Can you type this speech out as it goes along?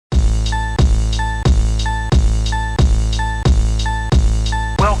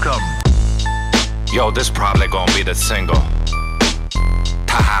Yo, this probably gonna be the single.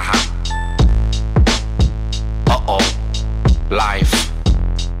 Ta ha ha. Uh-oh. Life.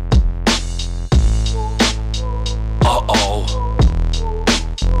 Uh-oh.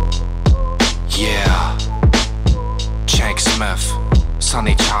 Yeah. Chank Smith.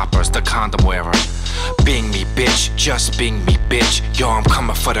 Sonny Choppers, the condom wearer. Being me, bitch, just being me, bitch. Yo, I'm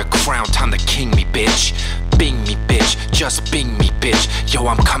coming for the crown, time to king me, bitch. Being me, bitch, just being me, bitch. Yo,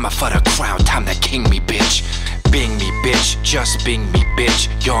 I'm coming for the crown, time to king me, bitch. Being me, bitch, just being me, bitch.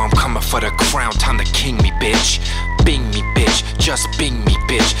 Yo, I'm coming for the crown, time to king me, bitch. Being me, bitch, just being me,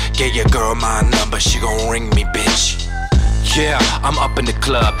 bitch. Get your girl my number, she gon' ring me, bitch. Yeah, I'm up in the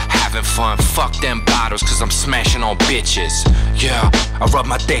club, having fun. Fuck them bottles, cause I'm smashing on bitches. Yeah, I rub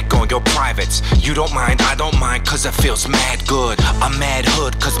my dick on your privates. You don't mind, I don't mind, cause it feels mad good. I'm mad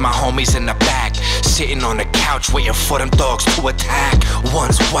hood, cause my homie's in the back, sitting on the couch waiting for them dogs to attack.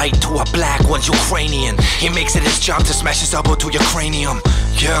 One's white to a black, one's Ukrainian. He makes it his job to smash his elbow to your cranium.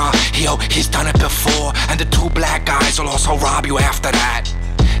 Yeah, he's done it before. And the two black guys will also rob you after that.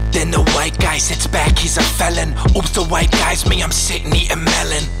 Then the white guy sits back, he's a felon. Oops, the white guy's me, I'm sitting eating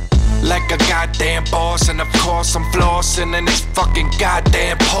melon. Like a goddamn boss, and of course I'm flossing in this fucking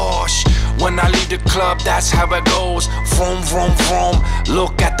goddamn Porsche. When I leave the club, that's how it goes. Vroom, vroom, vroom,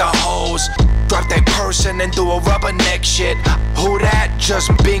 look at the hoes. Drop that person and do a rubberneck shit. Who that?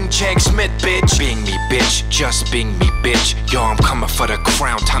 Just Bing Chank Smith, bitch. Being me, bitch, just being me, bitch. Yo, I'm coming for the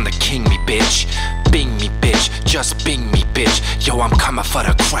crown, time to king me, bitch. Being me, bitch, just being me, bitch. Yo, I'm coming for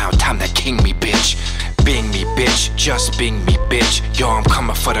the crown, time to king me, bitch. Being me, bitch, just being me, bitch. Yo, I'm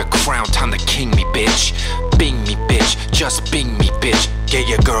coming for the crown, time to king me, bitch. Being me, bitch, just being me, bitch. Get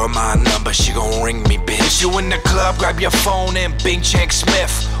your girl my number, she gon' ring me, bitch. If you in the club, grab your phone and Bing Chank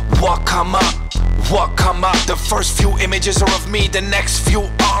Smith. What come up? What come up? The first few images are of me, the next few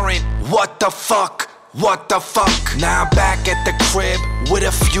aren't. What the fuck? What the fuck? Now I'm back at the crib with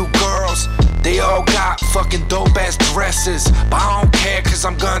a few girls. They all got fucking dope ass dresses, but I don't care cause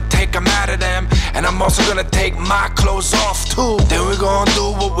I'm gonna take them out of them. And I'm also gonna take my clothes off too. Then we gonna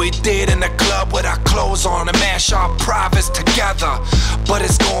do what we did in the club with our clothes on and mash our privates together. But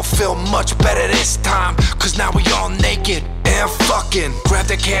it's gonna feel much better this time, cause now we all naked and fucking. Grab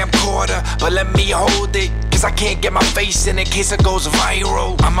the camcorder, but let me hold it, cause I can't get my face in case it goes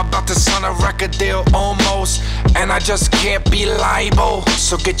viral. I'm about to sign a record deal almost, and I just can't be liable.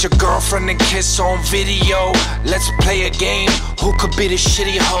 So get your girlfriend and kiss on video. Let's play a game, who could be the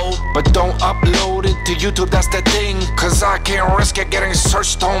shitty hoe? But don't upload it to YouTube, that's the thing, cause I can't risk it getting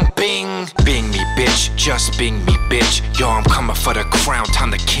searched on Bing. Being me, bitch, just being me, bitch. Yo, I'm coming for the crown,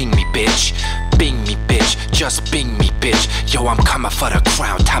 time to king me, bitch. Being me, bitch, just being me, bitch. Yo, I'm coming for the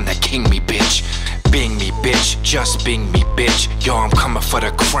crown, time to king me, bitch. Being me, bitch, just being me, bitch. Yo, I'm coming for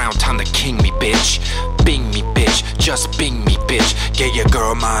the crown, time to king me, bitch. Being me, bitch, just being me, bitch. Get your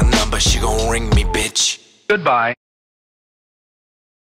girl my number, she gon' ring me, bitch. Goodbye.